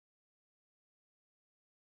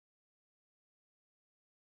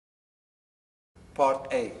Part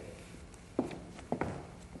A.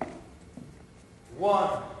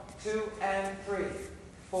 1, 2 and 3,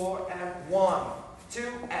 4 and 1, 2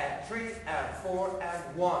 and 3 and 4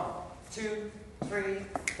 and 1, 2, 3,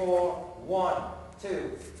 4, 1,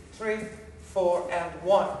 2, 3, 4 and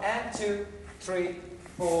 1 and 2, 3,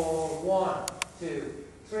 4, 1, 2,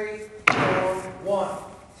 3, 4, 1,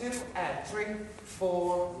 2 and 3,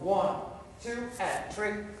 4, 1, 2 and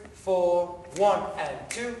 3, 4, 1 and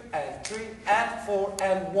 2 and 3 and 4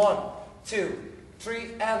 and 1, 2,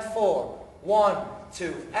 3 and 4, 1,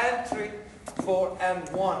 2 and 3, 4 and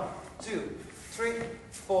 1, 2, 3,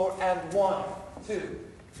 4 and 1, 2,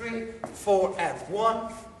 3, 4 and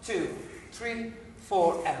 1, 2, 3,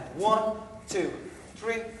 4 and 1, 2,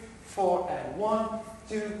 3, 4 and 1,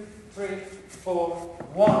 2, 3, 4,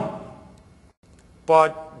 1.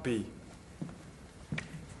 Part B.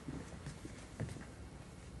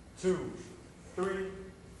 2, 3,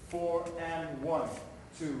 4 and 1,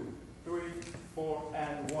 2, 3, 4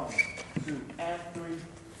 and 1, 2 and 3,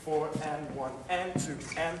 4 and 1 and 2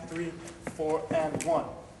 and 3, 4 and 1,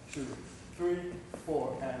 2, 3,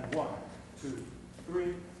 4 and 1, 2,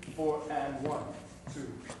 3, 4 and 1, 2,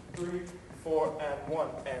 3, 4 and 1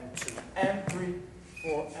 and 2 and 3,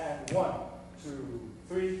 4 and 1, 2,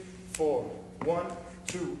 3, 4, 1,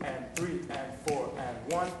 2 and 3 and 4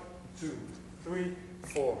 and 1, 2, 3,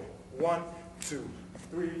 4, 1, 2,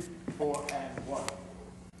 3, 4 and 1.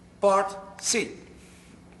 Part C.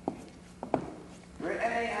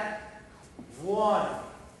 Ready at 1,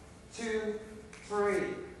 2, 3,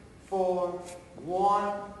 4,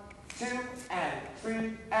 1, 2 and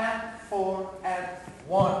 3 and 4 and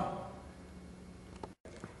 1.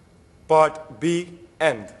 Part B.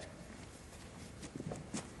 End.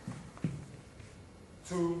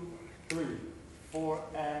 2, 3, 4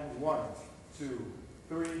 and 1, 2,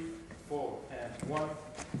 3, 4 and 1,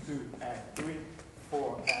 2 and 3,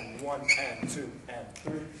 4 and 1 and 2 and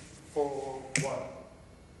 3, 4, 1.